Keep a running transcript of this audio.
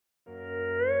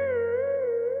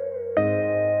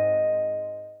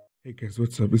Hey guys,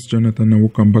 what's up? It's Jonathan and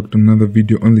welcome back to another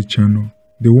video on the channel.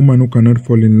 The Woman Who Cannot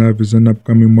Fall in Love is an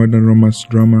upcoming modern romance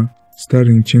drama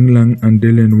starring Qin Lan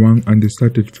and Wang, and they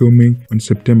started filming on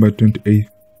September 28th.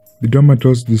 The drama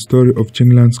tells the story of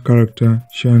Qin Lan's character,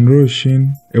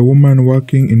 Xing, a woman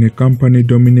working in a company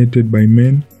dominated by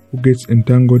men who gets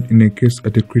entangled in a case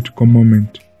at a critical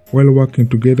moment. While working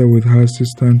together with her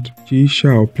assistant,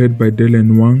 Yitian, played by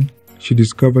Wang, she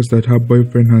discovers that her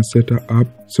boyfriend has set her up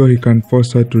so he can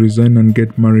force her to resign and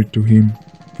get married to him.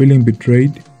 Feeling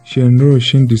betrayed,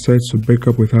 Xing decides to break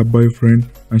up with her boyfriend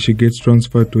and she gets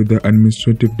transferred to the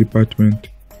administrative department.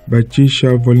 But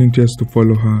Yitian volunteers to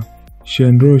follow her.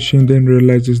 Xing then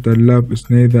realizes that love is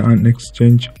neither an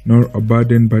exchange nor a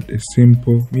burden but a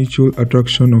simple, mutual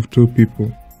attraction of two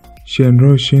people.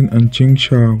 Xing and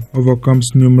Qin overcomes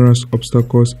numerous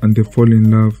obstacles and they fall in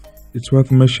love. It's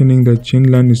worth mentioning that Qin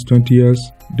Lan is 20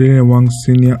 years, Wang's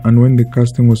senior, and when the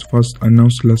casting was first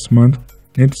announced last month,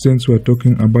 netizens were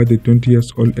talking about the 20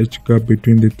 years old age gap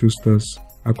between the two stars.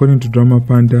 According to Drama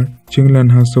Panda, Qin Lan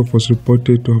herself was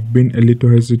reported to have been a little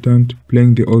hesitant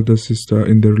playing the older sister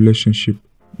in the relationship.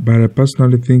 But I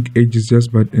personally think age is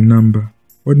just but a number.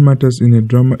 What matters in a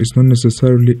drama is not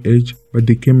necessarily age, but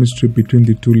the chemistry between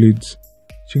the two leads.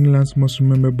 Qin Lan's most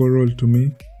memorable role to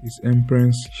me is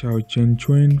Empress Xiao Chen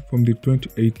from the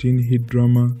 2018 hit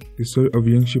drama The Story of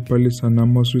Yangshi Palace, and her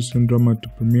most recent drama to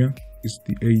premiere is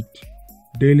The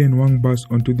Eight. Wang burst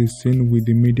onto the scene with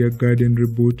the Media Garden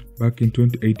reboot back in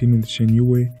 2018 with Shen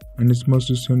Yue, and his most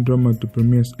recent drama to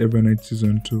premiere is Evernight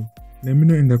Season 2. Let me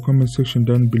know in the comment section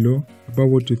down below about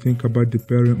what you think about the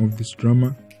pairing of this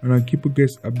drama, and I'll keep you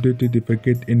guys updated if I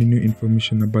get any new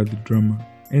information about the drama.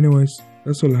 Anyways,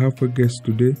 that's all I have for guys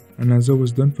today, and as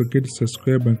always, don't forget to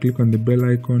subscribe and click on the bell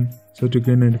icon so to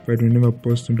get notified whenever I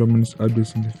post new drama news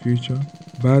updates in the future.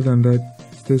 But other than that,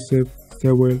 stay safe,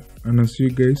 stay well, and I'll see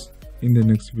you guys in the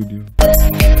next video.